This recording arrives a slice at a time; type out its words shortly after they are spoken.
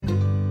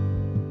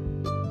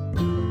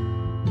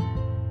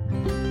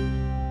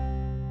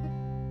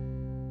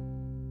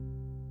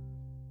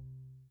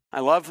I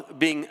love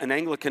being an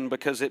Anglican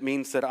because it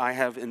means that I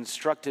have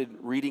instructed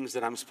readings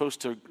that I'm supposed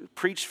to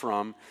preach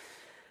from.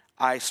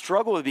 I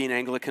struggle with being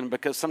Anglican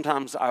because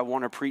sometimes I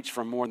want to preach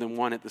from more than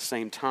one at the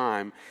same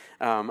time.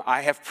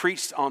 I have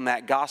preached on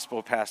that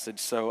gospel passage,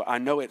 so I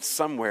know it's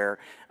somewhere,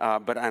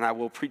 and I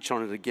will preach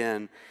on it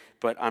again,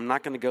 but I'm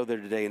not going to go there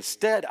today.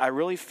 Instead, I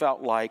really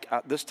felt like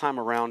this time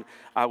around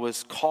I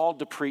was called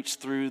to preach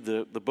through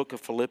the book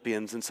of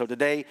Philippians, and so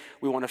today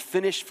we want to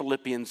finish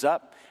Philippians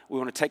up. We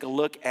want to take a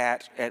look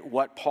at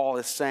what Paul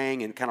is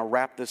saying and kind of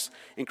wrap this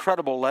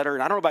incredible letter.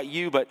 And I don't know about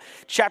you, but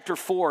chapter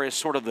 4 is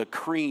sort of the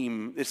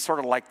cream. It's sort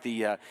of like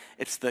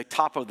it's the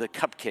top of the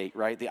cupcake,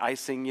 right? The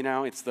icing,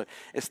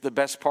 it's the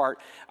best part.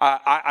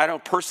 I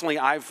don't personally,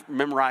 I've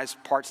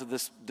memorized parts of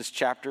this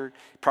chapter.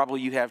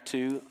 Probably you have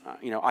too.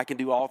 I can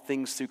do all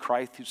things through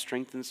Christ who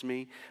strengthens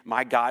me.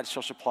 My God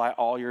shall supply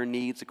all your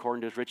needs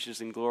according to his riches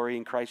and glory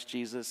in Christ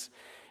Jesus.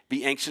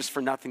 Be anxious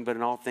for nothing, but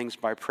in all things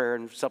by prayer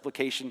and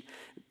supplication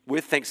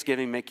with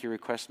thanksgiving, make your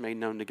requests made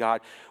known to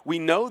God. We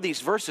know these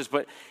verses,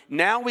 but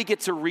now we get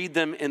to read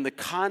them in the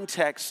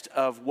context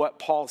of what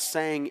Paul's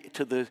saying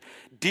to the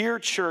dear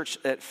church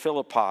at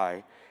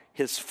Philippi,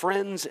 his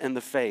friends in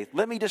the faith.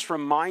 Let me just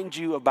remind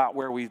you about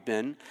where we've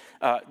been.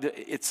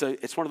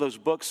 It's one of those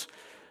books.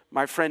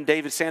 My friend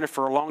David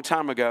Sandifer a long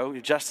time ago,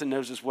 Justin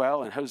knows as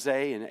well, and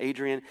Jose and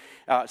Adrian,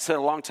 said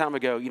a long time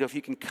ago, if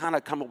you can kind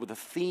of come up with a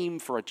theme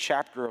for a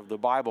chapter of the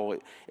Bible,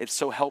 it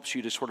so helps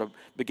you to sort of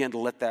begin to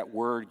let that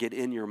word get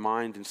in your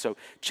mind. And so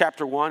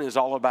chapter 1 is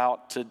all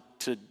about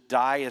to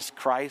die as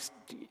Christ,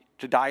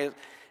 to die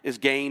is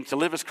gain, to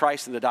live as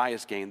Christ and to die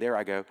as gain. There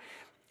I go.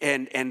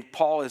 And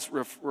Paul is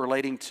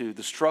relating to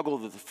the struggle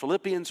that the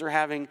Philippians are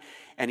having,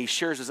 and he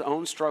shares his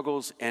own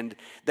struggles, and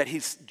that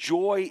his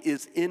joy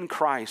is in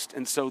Christ.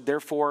 And so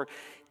therefore,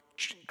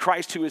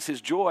 Christ, who is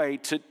his joy,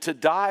 to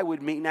die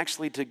would mean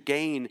actually to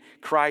gain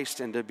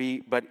Christ and to be,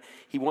 but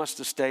he wants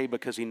to stay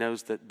because he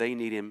knows that they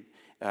need him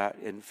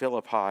in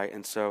Philippi.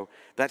 And so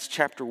that's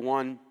chapter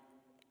 1.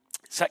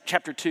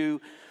 Chapter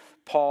 2,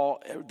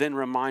 Paul then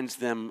reminds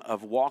them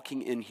of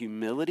walking in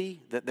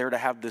humility, that they're to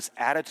have this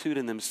attitude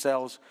in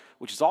themselves,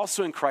 which is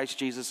also in Christ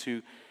Jesus,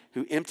 who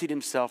emptied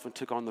himself and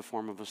took on the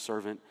form of a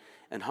servant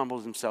and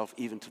humbled himself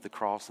even to the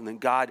cross. And then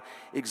God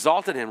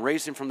exalted him,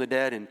 raised him from the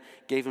dead, and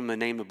gave him the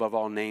name above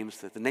all names,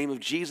 that the name of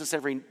Jesus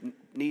every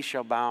knee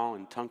shall bow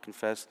and tongue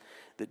confess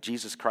that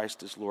Jesus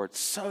Christ is Lord.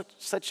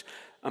 Such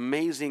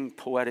amazing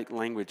poetic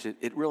language.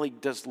 It really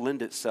does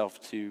lend itself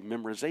to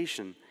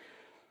memorization.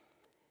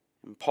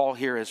 And Paul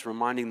here is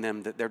reminding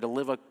them that they're to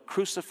live a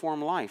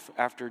cruciform life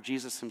after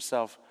Jesus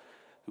himself,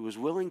 who was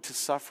willing to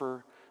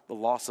suffer the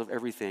loss of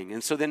everything.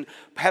 And so then,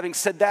 having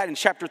said that, in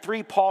chapter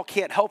 3, Paul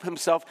can't help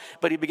himself,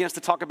 but he begins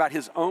to talk about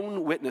his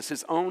own witness,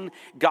 his own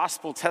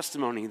gospel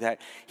testimony,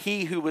 that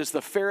he who was the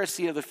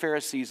Pharisee of the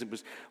Pharisees and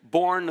was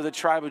born of the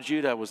tribe of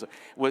Judah,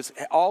 was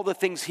all the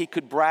things he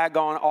could brag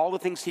on, all the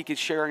things he could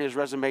share in his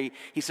resume.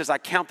 He says, I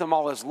count them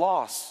all as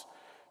loss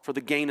for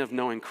the gain of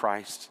knowing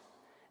Christ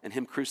and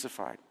him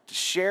crucified, to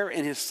share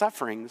in his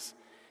sufferings,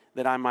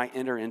 that I might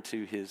enter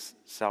into his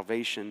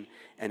salvation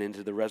and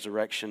into the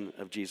resurrection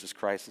of Jesus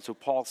Christ. And so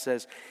Paul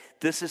says,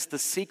 this is the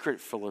secret,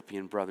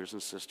 Philippian brothers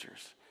and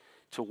sisters,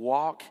 to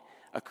walk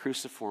a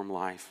cruciform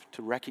life,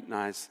 to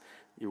recognize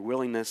your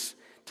willingness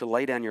to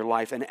lay down your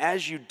life. And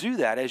as you do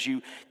that, as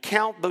you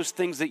count those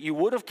things that you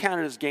would have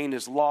counted as gain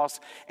as loss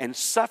and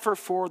suffer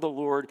for the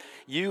Lord,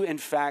 you in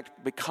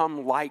fact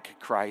become like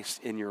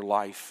Christ in your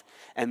life.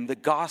 And the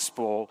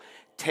gospel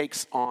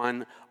takes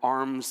on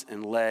arms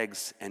and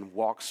legs and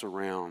walks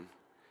around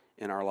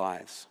in our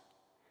lives.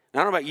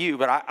 Now, I don't know about you,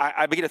 but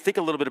I began to think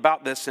a little bit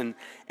about this, and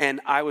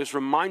I was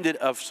reminded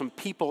of some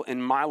people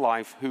in my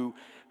life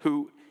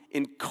who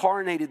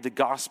incarnated the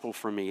gospel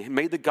for me,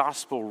 made the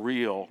gospel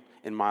real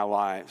in my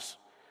lives.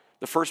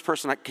 The first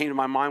person that came to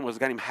my mind was a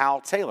guy named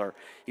Hal Taylor.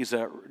 He's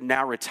a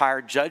now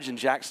retired judge in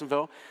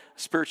Jacksonville, a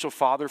spiritual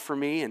father for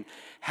me. And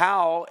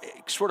Hal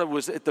sort of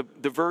was at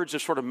the verge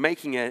of sort of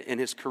making it in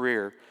his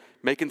career,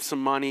 making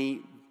some money,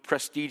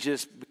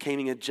 prestigious,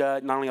 becoming a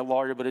judge, not only a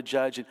lawyer, but a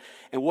judge.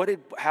 And what did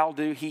Hal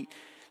do? He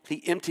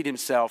emptied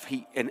himself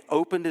and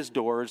opened his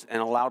doors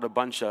and allowed a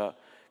bunch of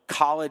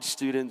college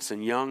students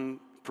and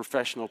young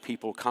professional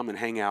people come and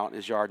hang out in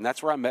his yard. And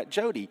that's where I met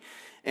Jody.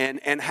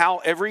 And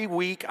Hal, every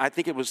week, I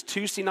think it was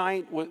Tuesday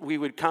night, we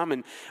would come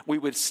and we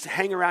would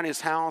hang around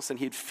his house and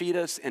he'd feed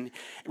us. And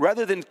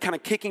rather than kind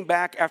of kicking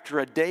back after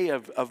a day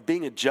of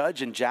being a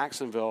judge in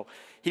Jacksonville,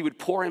 he would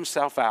pour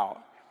himself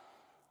out.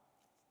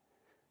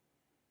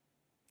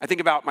 I think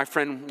about my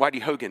friend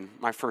Whitey Hogan,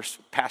 my first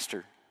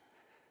pastor.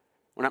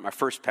 Well, not my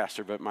first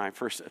pastor, but my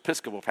first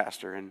Episcopal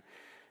pastor. And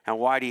how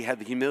Whitey had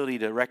the humility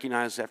to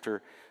recognize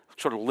after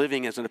sort of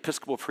living as an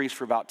Episcopal priest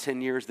for about 10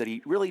 years that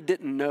he really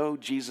didn't know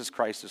Jesus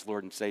Christ as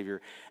Lord and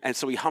Savior. And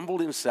so he humbled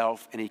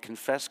himself and he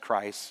confessed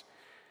Christ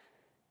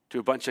to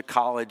a bunch of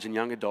college and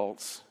young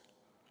adults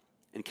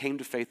and came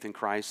to faith in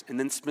Christ, and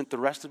then spent the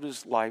rest of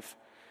his life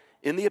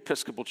in the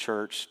Episcopal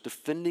Church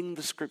defending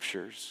the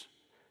scriptures,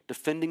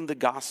 defending the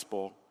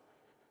gospel,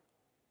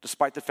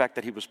 despite the fact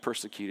that he was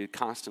persecuted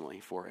constantly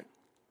for it.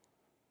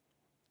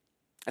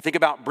 I think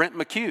about Brent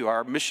McHugh,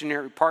 our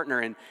missionary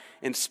partner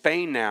in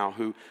Spain now,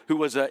 who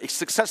was a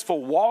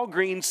successful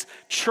Walgreens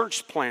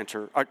church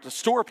planter, or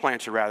store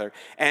planter rather,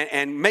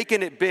 and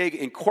making it big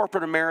in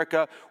corporate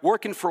America,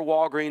 working for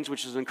Walgreens,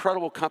 which is an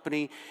incredible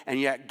company, and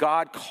yet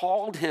God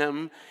called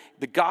him,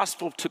 the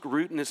gospel took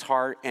root in his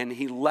heart, and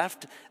he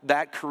left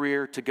that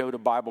career to go to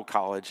Bible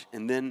college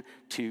and then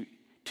to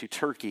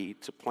Turkey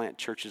to plant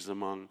churches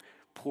among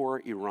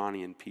poor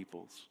Iranian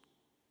peoples.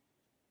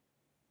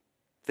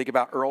 Think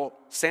about Earl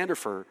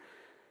Sandifer,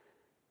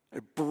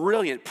 a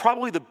brilliant,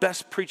 probably the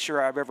best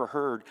preacher I've ever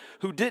heard,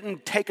 who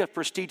didn't take a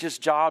prestigious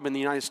job in the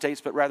United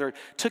States, but rather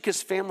took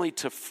his family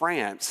to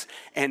France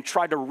and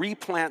tried to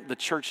replant the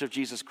Church of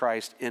Jesus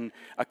Christ in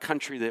a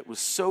country that was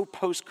so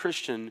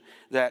post-Christian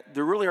that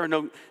there really are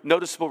no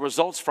noticeable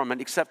results from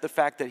it, except the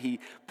fact that he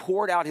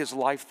poured out his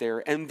life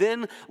there and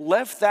then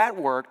left that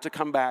work to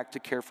come back to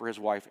care for his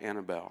wife,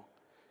 Annabelle,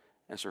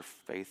 as her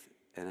faith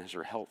and as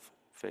her health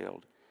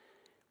failed.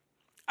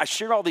 I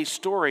share all these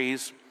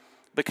stories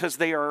because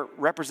they are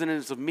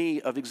representatives of me,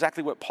 of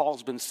exactly what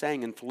Paul's been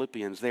saying in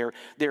Philippians.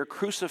 They're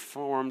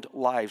cruciformed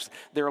lives.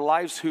 They're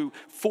lives who,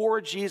 for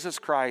Jesus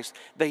Christ,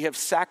 they have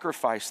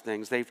sacrificed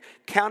things. They've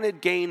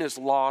counted gain as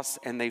loss,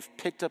 and they've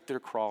picked up their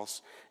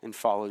cross and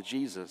followed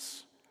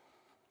Jesus.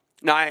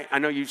 Now, I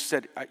know you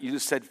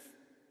just said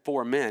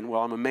for men.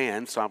 Well, I'm a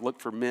man, so I've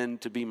looked for men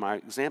to be my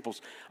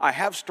examples. I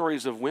have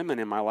stories of women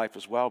in my life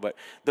as well, but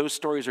those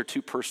stories are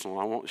too personal.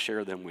 I won't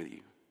share them with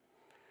you.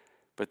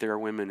 But there are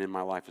women in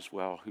my life as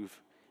well who've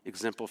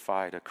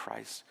exemplified a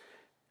Christ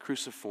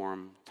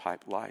cruciform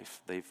type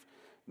life. They've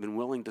been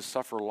willing to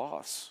suffer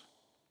loss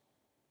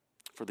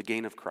for the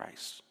gain of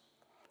Christ.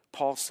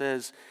 Paul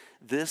says,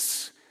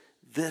 this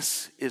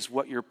is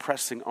what you're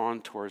pressing on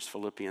towards,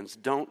 Philippians.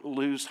 Don't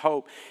lose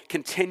hope.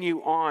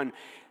 Continue on.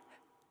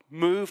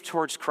 Move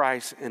towards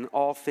Christ. In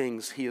all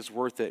things, he is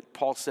worth it.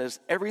 Paul says,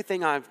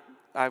 everything I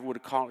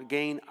would call it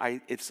gain,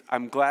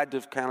 I'm glad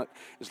to count it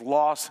as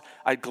loss.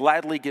 I'd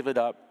gladly give it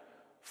up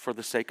for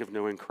the sake of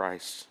knowing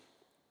Christ,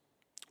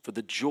 for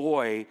the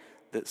joy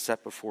that's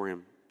set before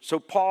him. So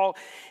Paul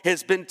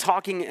has been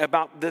talking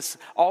about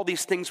all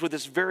these things with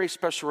this very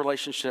special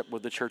relationship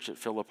with the church at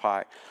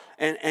Philippi.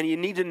 And you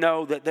need to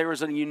know that there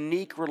is a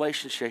unique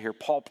relationship here.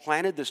 Paul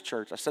planted this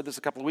church. I said this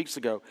a couple of weeks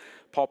ago.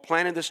 Paul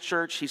planted this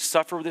church. He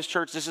suffered with this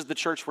church. This is the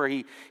church where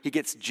he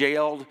gets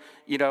jailed,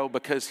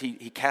 because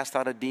he cast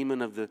out a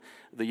demon of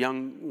the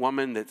young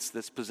woman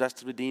that's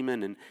possessed of a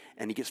demon,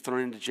 and he gets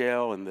thrown into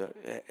jail, and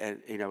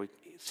he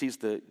sees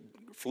the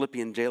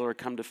Philippian jailer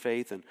come to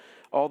faith, and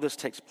all this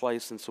takes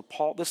place. And so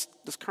Paul, this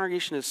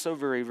congregation is so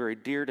very, very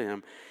dear to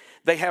him.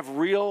 They have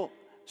real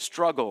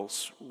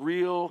struggles,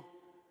 real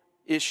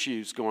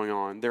issues going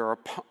on. There are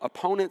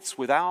opponents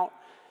without.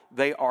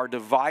 They are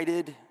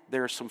divided.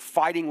 There's some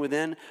fighting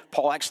within.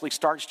 Paul actually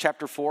starts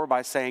chapter 4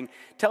 by saying,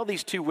 tell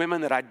these two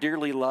women that I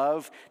dearly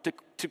love to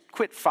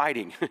quit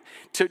fighting,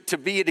 to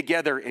be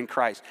together in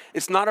Christ.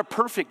 It's not a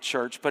perfect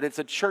church, but it's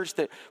a church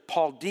that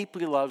Paul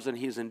deeply loves and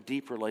he's in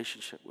deep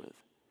relationship with.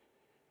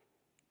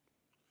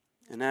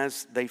 And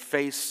as they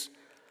face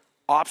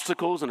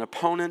obstacles and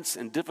opponents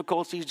and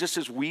difficulties, just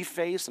as we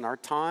face in our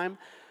time,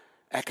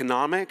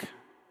 economic,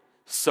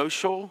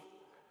 social,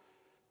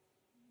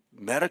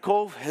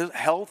 medical,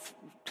 health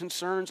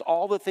concerns,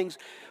 all the things,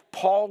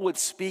 Paul would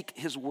speak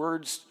his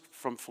words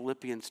from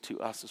Philippians to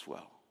us as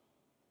well.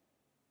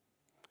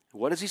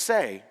 What does he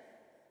say?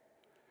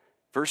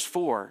 Verse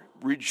 4,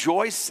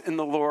 rejoice in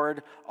the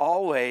Lord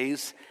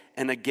always,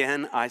 and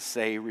again I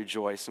say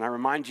rejoice. And I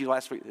remind you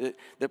last week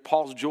that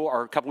Paul's joy,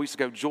 or a couple weeks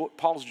ago,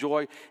 Paul's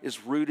joy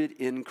is rooted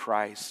in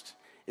Christ.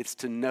 It's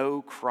to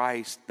know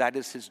Christ. That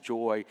is his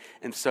joy.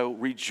 And so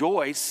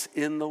rejoice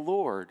in the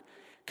Lord.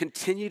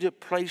 Continue to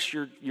place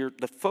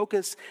the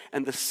focus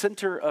and the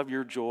center of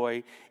your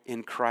joy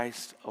in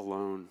Christ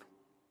alone.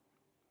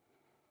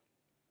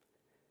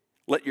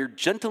 Let your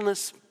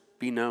gentleness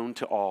be known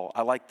to all.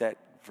 I like that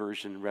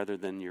version rather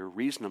than your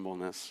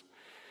reasonableness.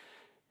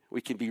 We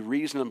can be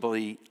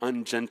reasonably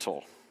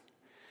ungentle.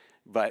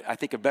 But I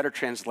think a better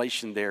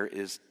translation there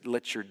is,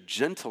 let your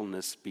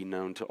gentleness be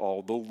known to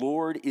all. The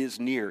Lord is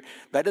near.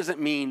 That doesn't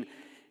mean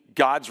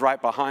God's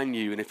right behind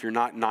you, and if you're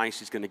not nice,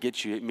 he's going to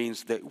get you. It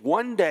means that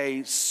one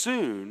day,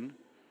 soon,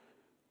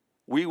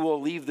 we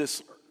will leave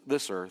this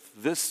earth,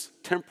 this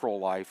temporal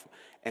life,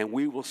 and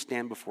we will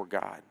stand before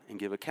God and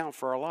give account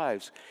for our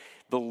lives.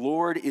 The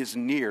Lord is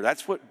near.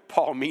 That's what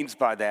Paul means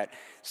by that.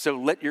 So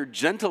let your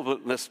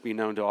gentleness be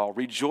known to all,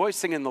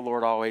 rejoicing in the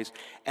Lord always,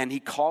 and he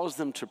calls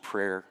them to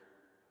prayer.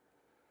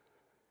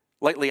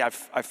 Lately, I've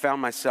found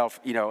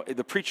myself,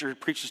 the preacher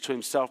preaches to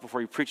himself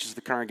before he preaches to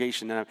the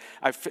congregation. And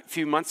a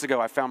few months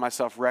ago, I found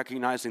myself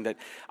recognizing that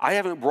I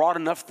haven't brought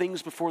enough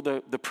things before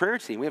the prayer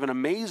team. We have an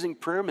amazing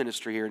prayer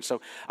ministry here. And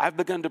so I've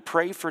begun to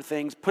pray for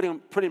things, put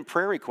in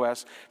prayer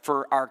requests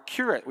for our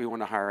curate we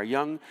want to hire, a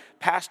young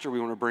pastor we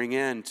want to bring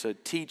in to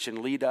teach and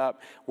lead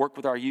up, work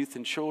with our youth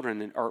and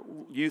children, and our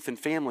youth and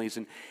families.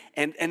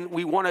 And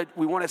we want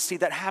to see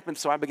that happen.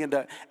 So I began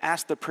to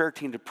ask the prayer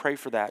team to pray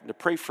for that, and to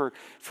pray for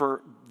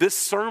this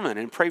sermon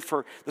sermon and pray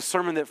for the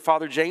sermon that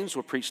Father James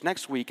will preach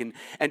next week, and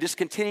just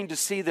continuing to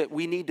see that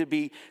we need to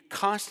be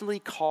constantly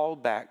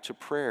called back to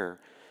prayer.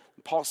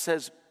 Paul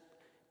says,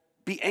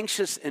 be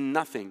anxious in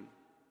nothing.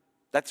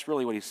 That's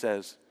really what he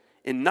says.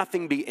 In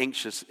nothing be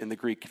anxious in the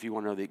Greek, if you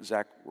want to know the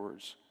exact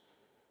words.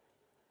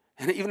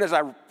 And even as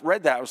I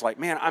read that, I was like,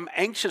 man, I'm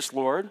anxious,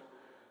 Lord.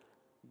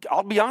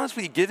 I'll be honest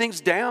with you,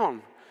 giving's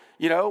down.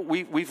 You know,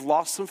 we've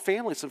lost some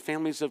families have,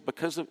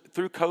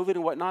 through COVID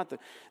and whatnot,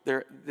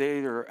 they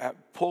either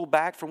pulled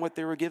back from what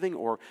they were giving,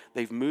 or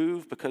they've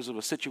moved because of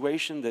a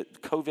situation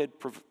that COVID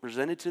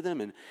presented to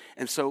them.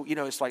 And so, you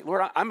know, it's like,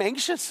 Lord, I'm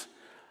anxious.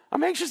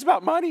 I'm anxious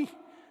about money.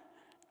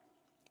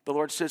 The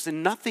Lord says,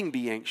 in nothing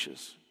be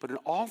anxious, but in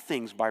all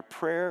things by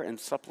prayer and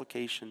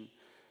supplication,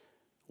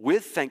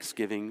 with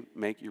thanksgiving,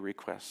 make your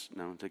requests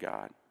known to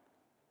God.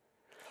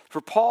 For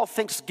Paul,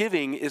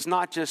 thanksgiving is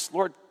not just,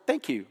 Lord,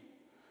 thank you.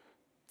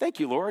 Thank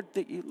you, Lord.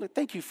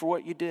 Thank you for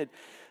what you did.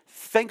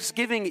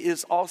 Thanksgiving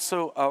is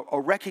also a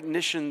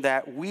recognition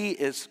that we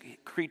as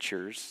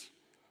creatures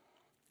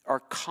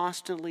are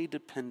constantly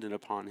dependent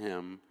upon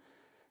him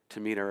to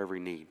meet our every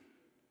need.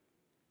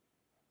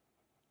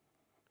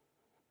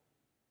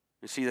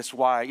 You see, that's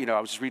why, you know, I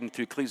was just reading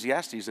through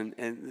Ecclesiastes, and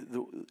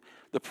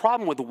the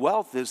problem with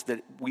wealth is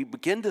that we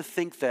begin to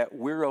think that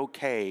we're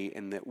okay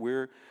and that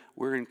we're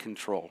in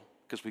control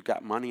because we've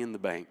got money in the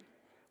bank.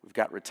 We've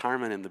got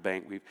retirement in the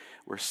bank.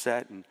 We're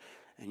set, and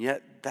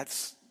yet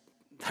that's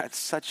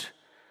such,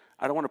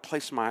 I don't want to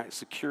place my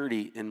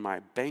security in my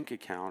bank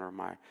account or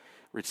my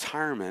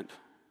retirement.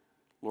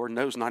 Lord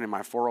knows, not in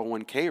my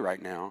 401k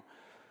right now.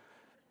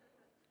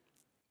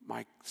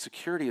 My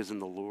security is in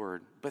the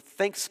Lord. But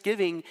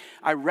thanksgiving,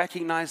 I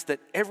recognize that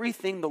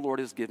everything the Lord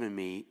has given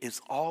me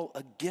is all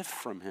a gift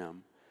from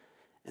him,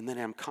 and that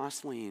I'm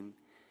constantly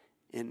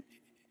in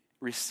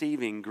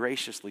receiving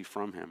graciously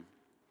from him.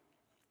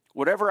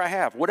 Whatever I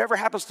have, whatever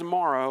happens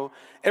tomorrow,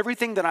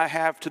 everything that I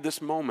have to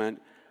this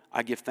moment,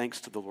 I give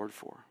thanks to the Lord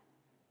for.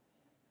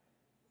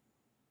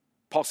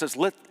 Paul says,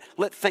 let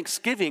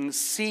thanksgiving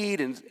seed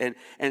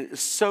and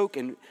soak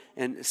and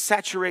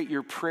saturate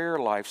your prayer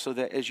life, so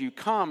that as you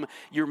come,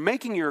 you're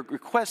making your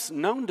requests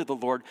known to the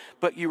Lord,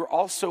 but you're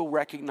also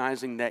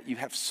recognizing that you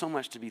have so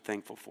much to be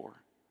thankful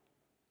for.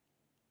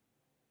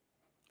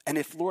 And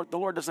if the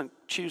Lord doesn't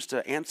choose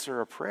to answer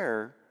a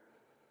prayer,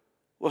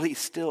 well, he's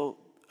still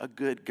a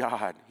good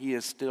God. He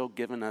has still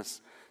given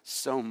us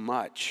so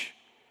much.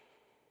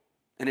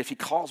 And if he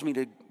calls me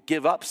to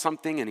give up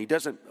something and he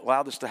doesn't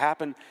allow this to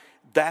happen,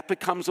 that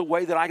becomes a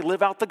way that I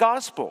live out the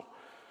gospel,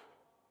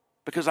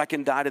 because I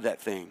can die to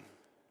that thing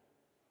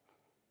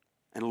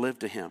and live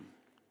to him.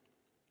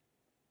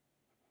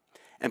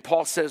 And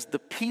Paul says, the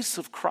peace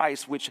of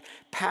Christ, which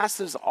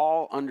passes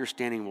all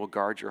understanding, will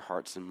guard your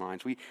hearts and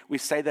minds. We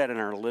say that in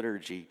our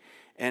liturgy.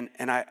 And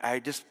I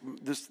just,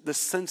 this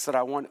sense that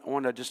I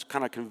want to just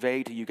kind of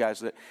convey to you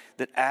guys,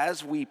 that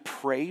as we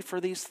pray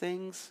for these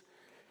things,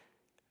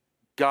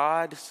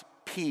 God's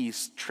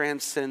peace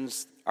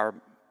transcends our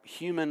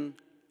human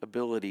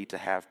ability to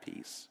have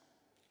peace.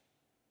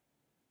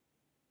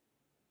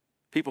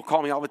 People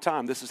call me all the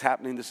time. This is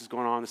happening. This is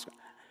going on.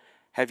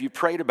 Have you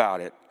prayed about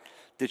it?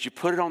 Did you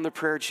put it on the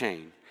prayer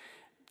chain?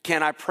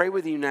 Can I pray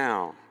with you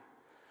now?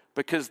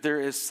 Because there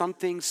is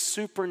something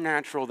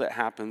supernatural that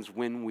happens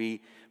when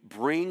we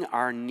bring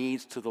our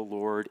needs to the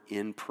Lord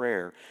in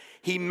prayer.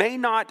 He may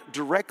not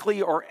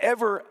directly or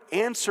ever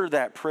answer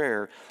that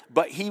prayer,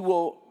 but he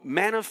will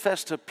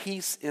manifest a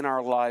peace in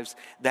our lives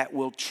that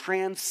will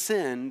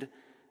transcend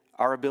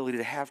our ability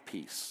to have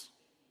peace.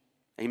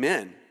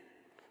 Amen.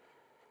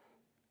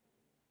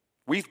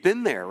 We've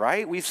been there,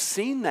 right? We've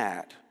seen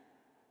that.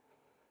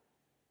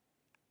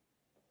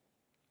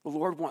 The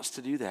Lord wants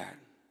to do that.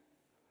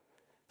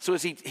 So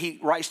as he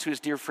writes to his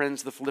dear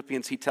friends, the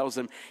Philippians, he tells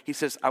them, he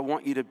says, I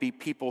want you to be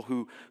people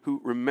who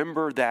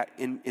remember that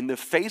in the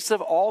face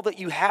of all that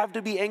you have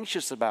to be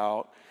anxious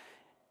about,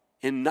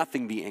 in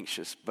nothing be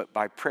anxious, but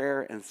by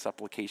prayer and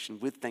supplication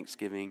with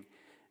thanksgiving,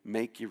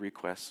 make your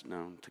requests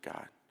known to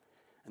God.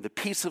 And the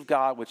peace of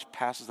God, which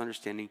passes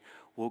understanding,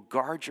 will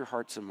guard your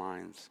hearts and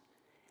minds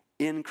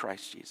in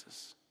Christ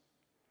Jesus.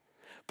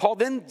 Paul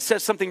then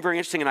says something very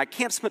interesting, and I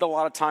can't spend a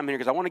lot of time here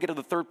because I want to get to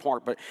the third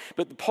part, but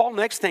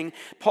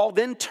Paul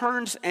then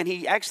turns and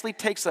he actually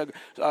takes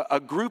a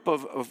group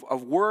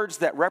of words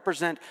that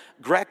represent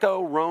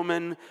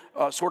Greco-Roman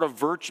sort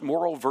of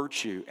moral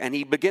virtue, and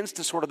he begins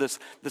to sort of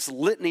this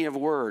litany of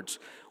words.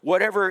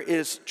 Whatever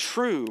is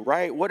true,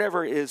 right?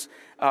 Whatever is,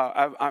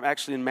 I'm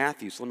actually in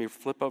Matthew, so let me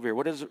flip over here.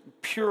 What is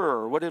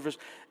pure? Whatever is,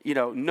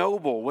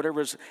 noble?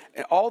 Whatever is,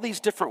 all these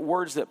different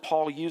words that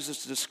Paul uses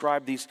to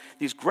describe these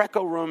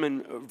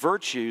Greco-Roman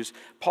virtues.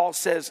 Paul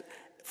says,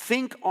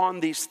 think on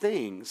these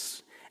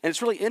things. And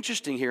it's really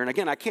interesting here. And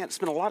again, I can't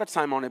spend a lot of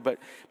time on it, but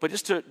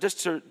just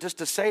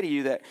to say to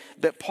you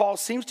that Paul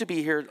seems to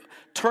be here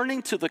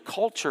turning to the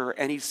culture,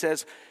 and he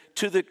says,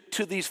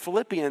 to these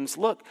Philippians,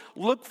 look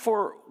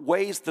for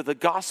ways that the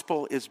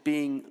gospel is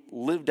being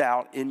lived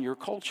out in your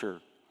culture.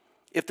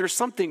 If there's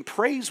something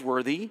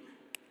praiseworthy,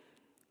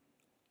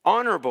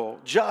 honorable,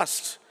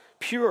 just,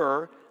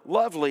 pure,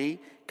 lovely,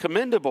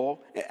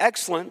 commendable,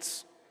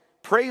 excellence,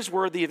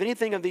 praiseworthy of any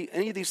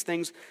of these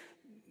things,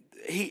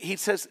 he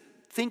says,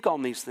 think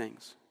on these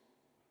things.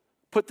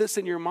 Put this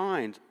in your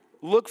mind.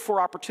 Look for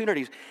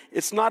opportunities.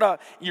 It's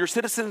not your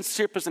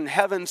citizenship is in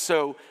heaven,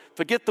 so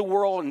forget the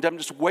world and I'm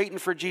just waiting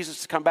for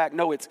Jesus to come back.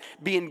 No, it's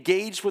be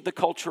engaged with the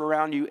culture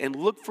around you and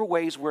look for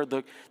ways where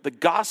the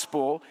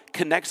gospel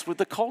connects with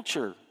the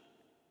culture.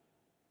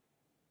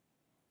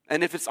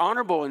 And if it's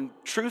honorable and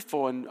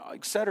truthful and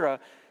etc.,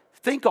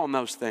 think on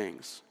those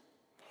things.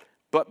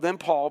 But then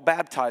Paul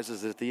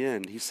baptizes at the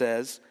end. He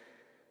says,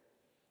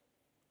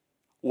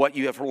 what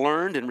you have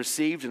learned and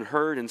received and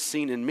heard and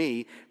seen in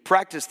me,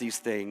 practice these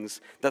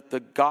things, that the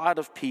God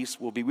of peace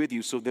will be with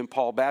you. So then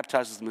Paul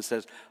baptizes them and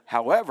says,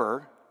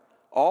 however,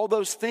 all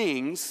those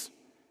things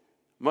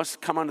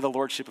must come under the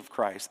lordship of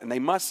Christ. And they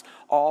must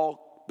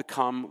all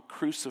become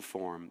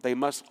cruciform. They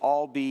must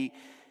all be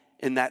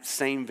in that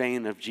same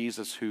vein of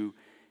Jesus, who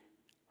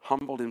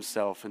humbled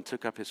himself and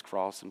took up his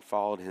cross and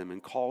followed him,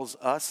 and calls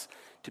us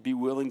to be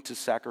willing to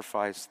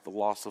sacrifice the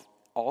loss of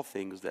all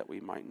things that we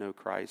might know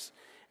Christ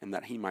and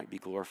that he might be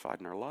glorified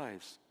in our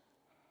lives.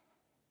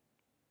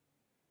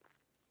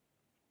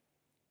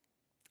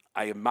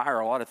 I admire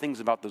a lot of things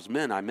about those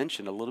men I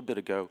mentioned a little bit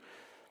ago,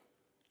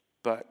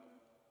 but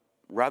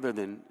rather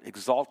than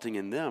exalting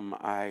in them,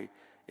 I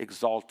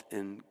exalt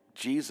in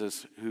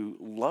Jesus, who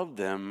loved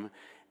them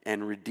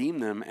and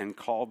redeemed them and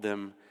called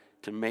them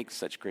to make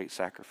such great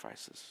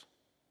sacrifices.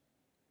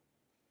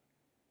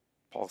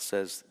 Paul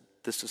says,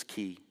 this is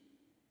key.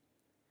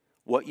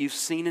 What you've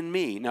seen in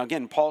me. Now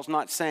again, Paul's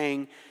not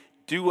saying,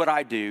 do what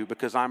I do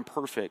because I'm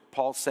perfect.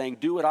 Paul's saying,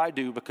 do what I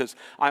do because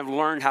I've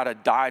learned how to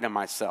die to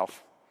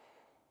myself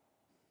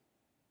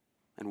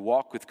and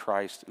walk with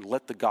Christ and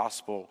let the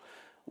gospel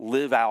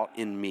live out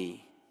in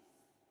me.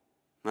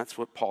 And that's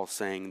what Paul's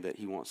saying that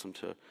he wants them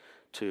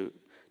to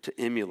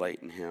emulate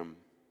in him.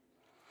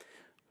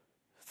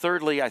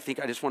 Thirdly, I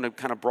think I just want to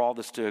kind of draw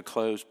this to a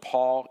close.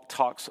 Paul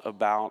talks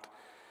about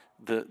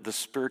the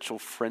spiritual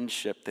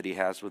friendship that he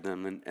has with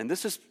them. And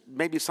this is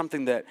maybe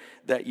something that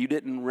you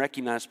didn't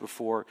recognize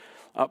before.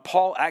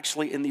 Paul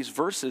actually in these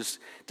verses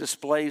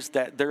displays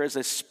that there is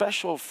a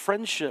special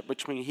friendship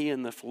between he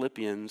and the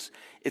Philippians.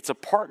 It's a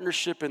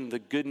partnership in the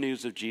good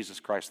news of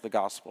Jesus Christ, the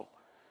gospel.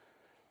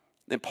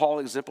 And Paul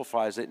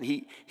exemplifies it. And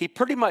he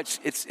pretty much,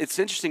 it's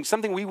interesting,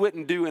 something we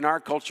wouldn't do in our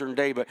culture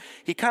today, but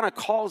he kind of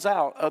calls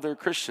out other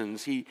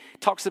Christians. He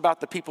talks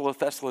about the people of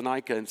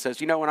Thessalonica and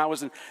says, when I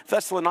was in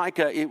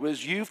Thessalonica, it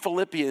was you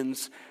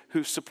Philippians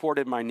who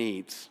supported my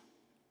needs.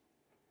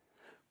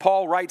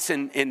 Paul writes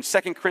in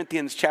 2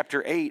 Corinthians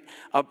chapter 8,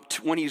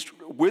 when he's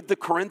with the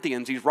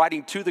Corinthians, he's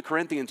writing to the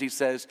Corinthians, he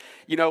says,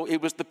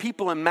 it was the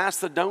people in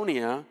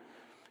Macedonia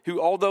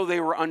who, although they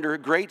were under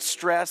great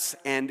stress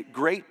and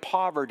great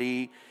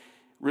poverty,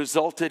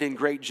 resulted in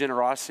great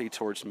generosity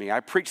towards me.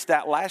 I preached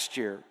that last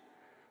year.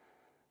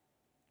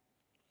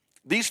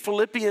 These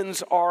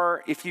Philippians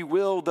are, if you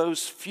will,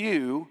 those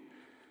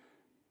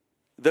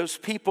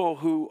people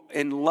who,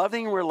 in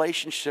loving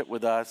relationship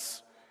with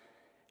us,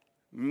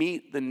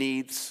 meet the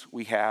needs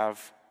we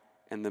have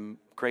and the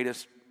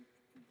greatest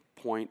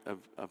point of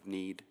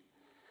need.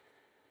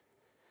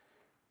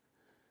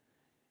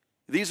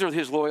 These are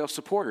his loyal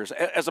supporters.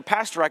 As a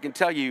pastor, I can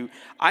tell you,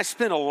 I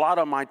spend a lot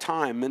of my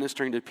time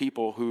ministering to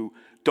people who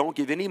don't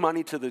give any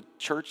money to the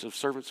Church of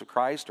Servants of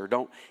Christ, or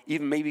don't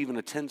maybe even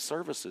attend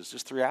services.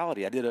 Just the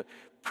reality. I did a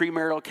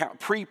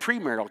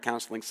premarital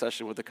counseling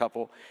session with a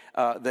couple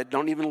that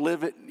don't even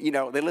live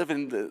they live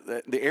in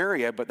the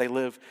area, but they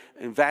live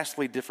in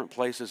vastly different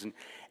places.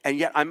 And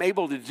yet I'm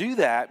able to do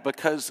that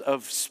because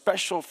of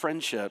special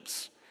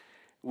friendships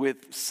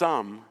with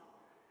some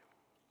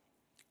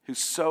who's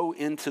so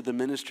into the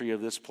ministry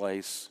of this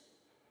place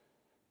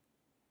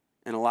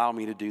and allow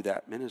me to do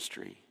that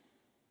ministry.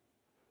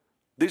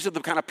 These are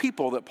the kind of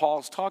people that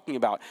Paul's talking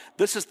about.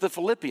 This is the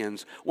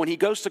Philippians. When he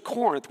goes to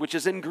Corinth, which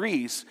is in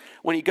Greece,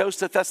 when he goes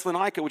to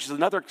Thessalonica, which is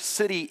another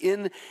city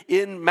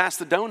in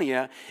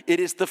Macedonia, it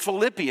is the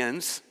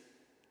Philippians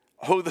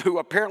who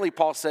apparently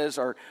Paul says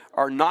are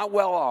not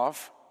well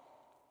off,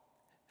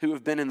 who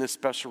have been in this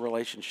special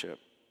relationship.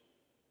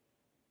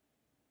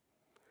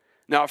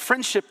 Now, a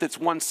friendship that's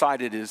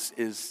one-sided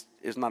is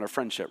not a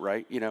friendship,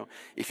 right?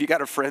 If you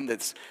got a friend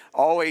that's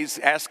always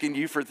asking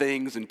you for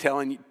things and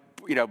telling you,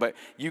 but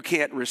you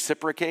can't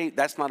reciprocate,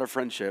 that's not a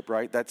friendship,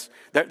 right?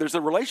 There's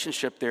a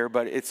relationship there,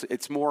 but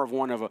it's more of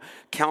one of a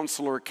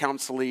counselor,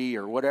 counselee,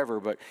 or whatever.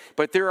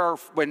 But there are,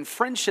 when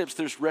friendships,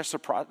 there's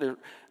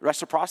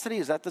reciprocity.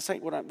 Is that that's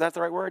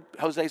the right word?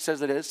 Jose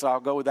says it is, so I'll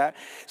go with that.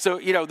 So,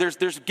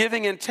 there's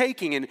giving and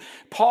taking, and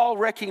Paul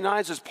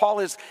recognizes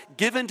Paul is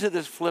given to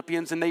the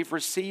Philippians and they've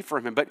received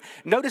from him. But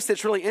notice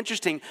it's really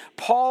interesting.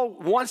 Paul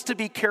wants to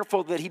be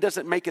careful that he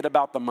doesn't make it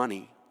about the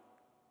money.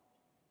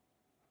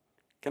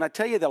 Can I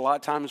tell you that a lot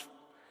of times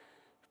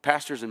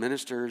pastors and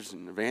ministers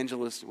and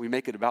evangelists, we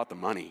make it about the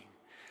money.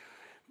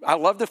 I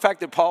love the fact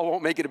that Paul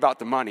won't make it about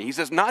the money. He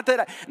says, not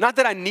that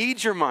I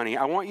need your money.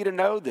 I want you to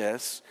know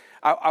this.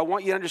 I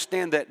want you to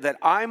understand that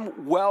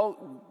I'm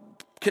well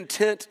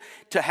content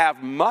to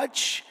have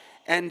much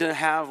and to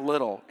have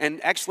little.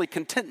 And actually,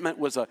 contentment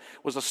was a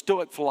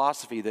Stoic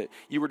philosophy, that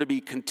you were to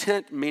be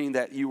content, meaning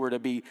that you were to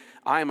be,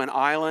 I am an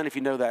island. If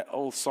you know that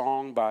old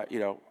song by,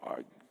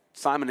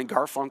 Simon and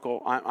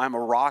Garfunkel, I'm a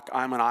rock,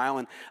 I'm an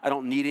island, I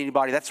don't need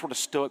anybody. That's sort of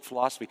Stoic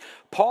philosophy.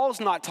 Paul's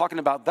not talking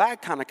about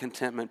that kind of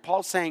contentment.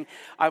 Paul's saying,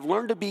 I've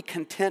learned to be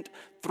content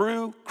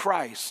through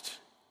Christ.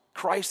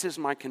 Christ is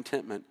my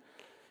contentment.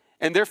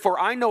 And therefore,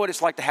 I know what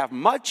it's like to have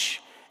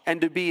much and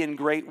to be in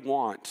great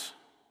want.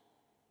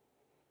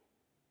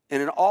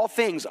 And in all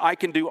things, I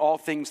can do all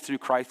things through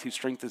Christ who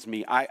strengthens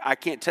me. I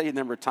can't tell you the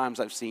number of times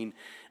I've seen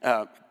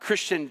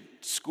Christian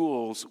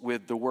schools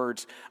with the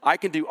words, I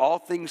can do all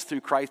things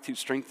through Christ who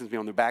strengthens me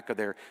on the back of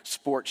their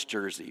sports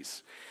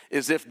jerseys.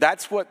 As if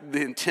that's what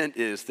the intent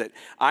is, that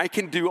I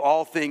can do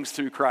all things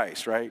through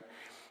Christ, right?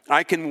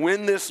 I can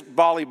win this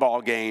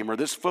volleyball game or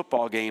this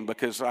football game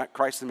because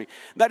Christ in me.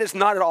 That is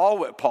not at all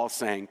what Paul's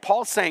saying.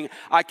 Paul's saying,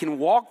 I can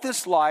walk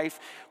this life,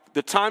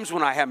 the times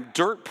when I am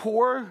dirt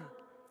poor,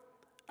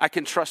 I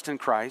can trust in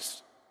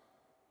Christ.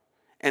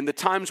 And the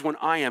times when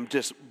I am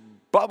just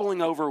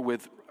bubbling over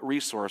with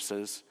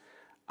resources,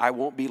 I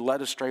won't be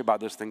led astray by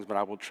those things, but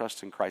I will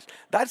trust in Christ.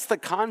 That's the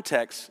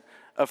context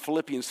of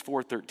Philippians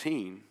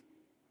 4:13.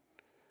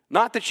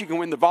 Not that you can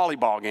win the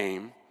volleyball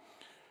game,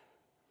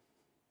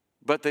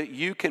 but that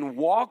you can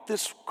walk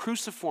this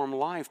cruciform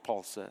life,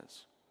 Paul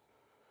says.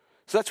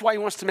 So that's why he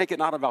wants to make it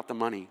not about the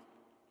money.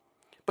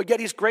 But yet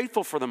he's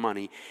grateful for the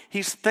money.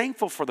 He's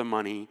thankful for the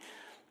money,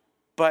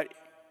 but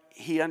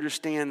he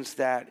understands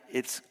that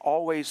it's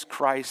always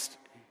Christ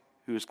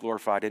who is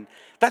glorified. And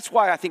that's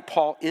why I think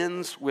Paul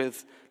ends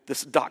with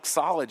this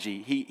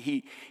doxology.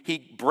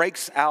 He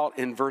breaks out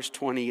in verse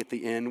 20 at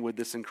the end with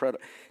this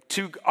incredible,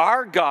 to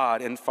our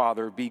God and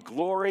Father be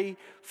glory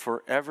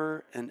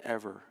forever and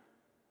ever.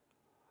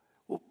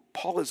 Well,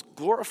 Paul is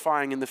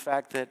glorifying in the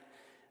fact that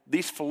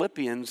these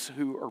Philippians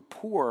who are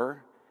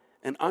poor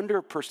and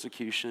under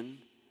persecution,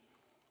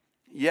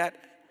 yet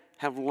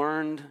have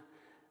learned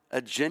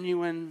a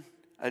genuine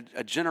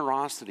a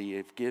generosity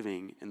of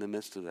giving in the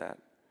midst of that.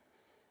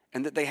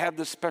 And that they have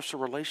this special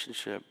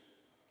relationship.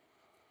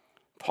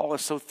 Paul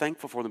is so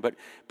thankful for them.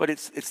 But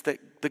it's that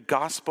the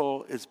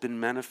gospel has been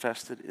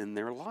manifested in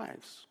their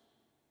lives.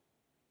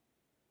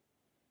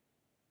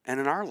 And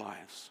in our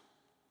lives.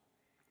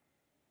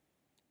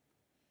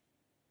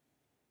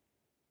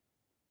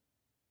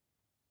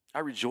 I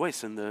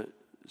rejoice in the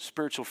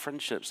spiritual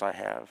friendships I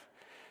have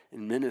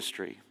in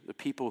ministry. The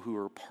people who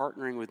are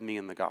partnering with me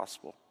in the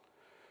gospel.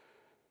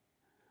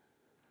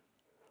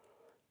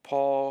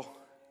 Paul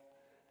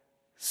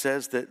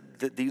says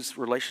that these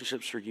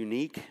relationships are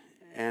unique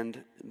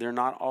and they're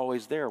not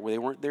always there. They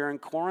weren't there in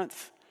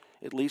Corinth,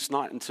 at least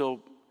not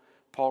until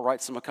Paul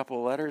writes them a couple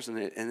of letters, and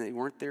they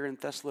weren't there in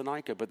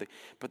Thessalonica,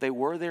 but they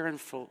were there in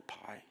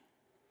Philippi.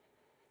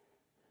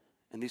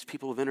 And these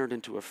people have entered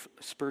into a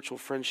spiritual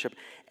friendship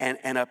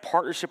and a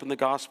partnership in the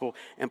gospel.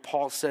 And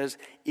Paul says,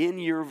 in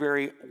your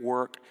very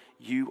work,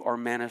 you are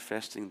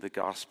manifesting the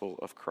gospel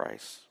of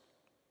Christ.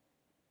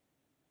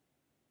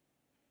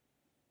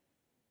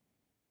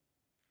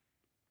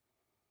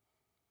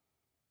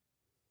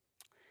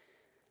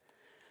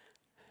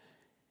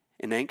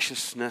 In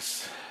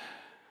anxiousness,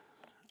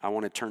 I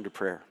want to turn to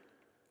prayer.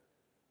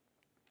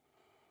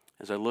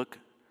 As I look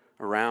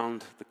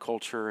around the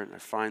culture and I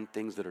find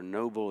things that are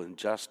noble and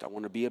just, I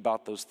want to be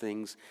about those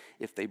things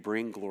if they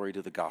bring glory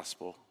to the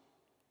gospel.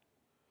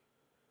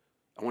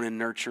 I want to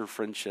nurture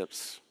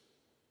friendships,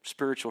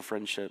 spiritual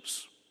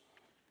friendships,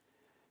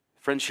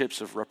 friendships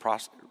of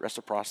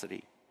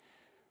reciprocity.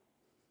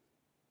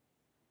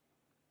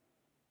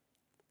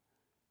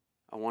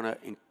 I want to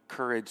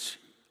encourage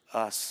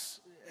us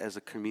as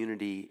a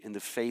community in the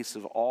face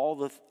of all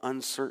the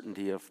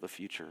uncertainty of the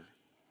future.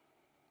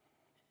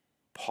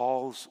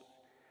 Paul's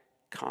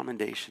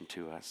commendation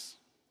to us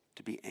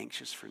to be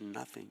anxious for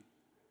nothing,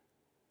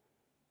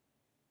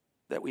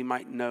 that we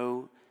might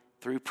know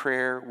through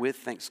prayer with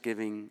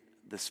thanksgiving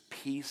this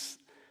peace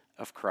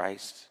of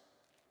Christ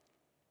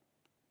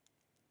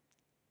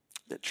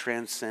that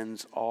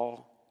transcends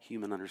all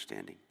human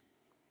understanding,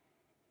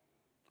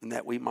 and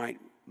that we might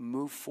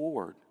move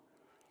forward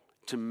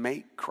to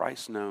make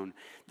Christ known.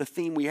 The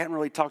theme we hadn't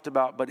really talked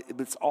about, but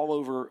it's all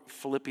over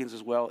Philippians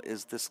as well,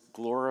 is this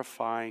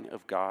glorifying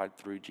of God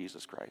through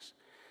Jesus Christ.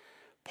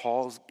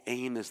 Paul's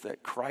aim is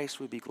that Christ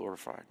would be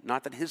glorified.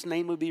 Not that his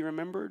name would be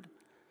remembered,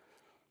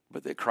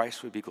 but that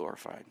Christ would be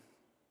glorified.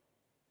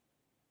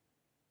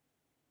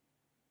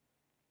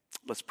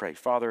 Let's pray.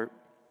 Father,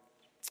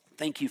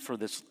 thank you for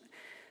this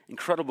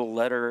incredible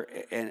letter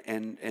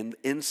and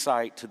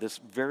insight to this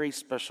very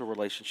special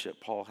relationship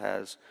Paul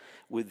has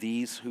with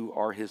these who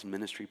are his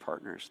ministry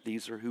partners.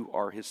 These are who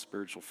are his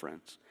spiritual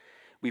friends.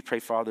 We pray,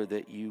 Father,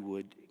 that you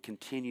would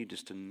continue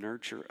just to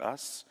nurture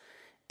us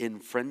in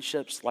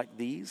friendships like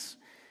these.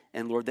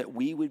 And Lord, that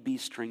we would be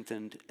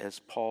strengthened as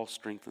Paul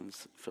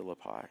strengthens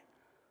Philippi,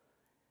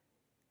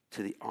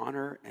 to the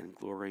honor and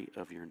glory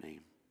of your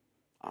name.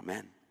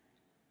 Amen.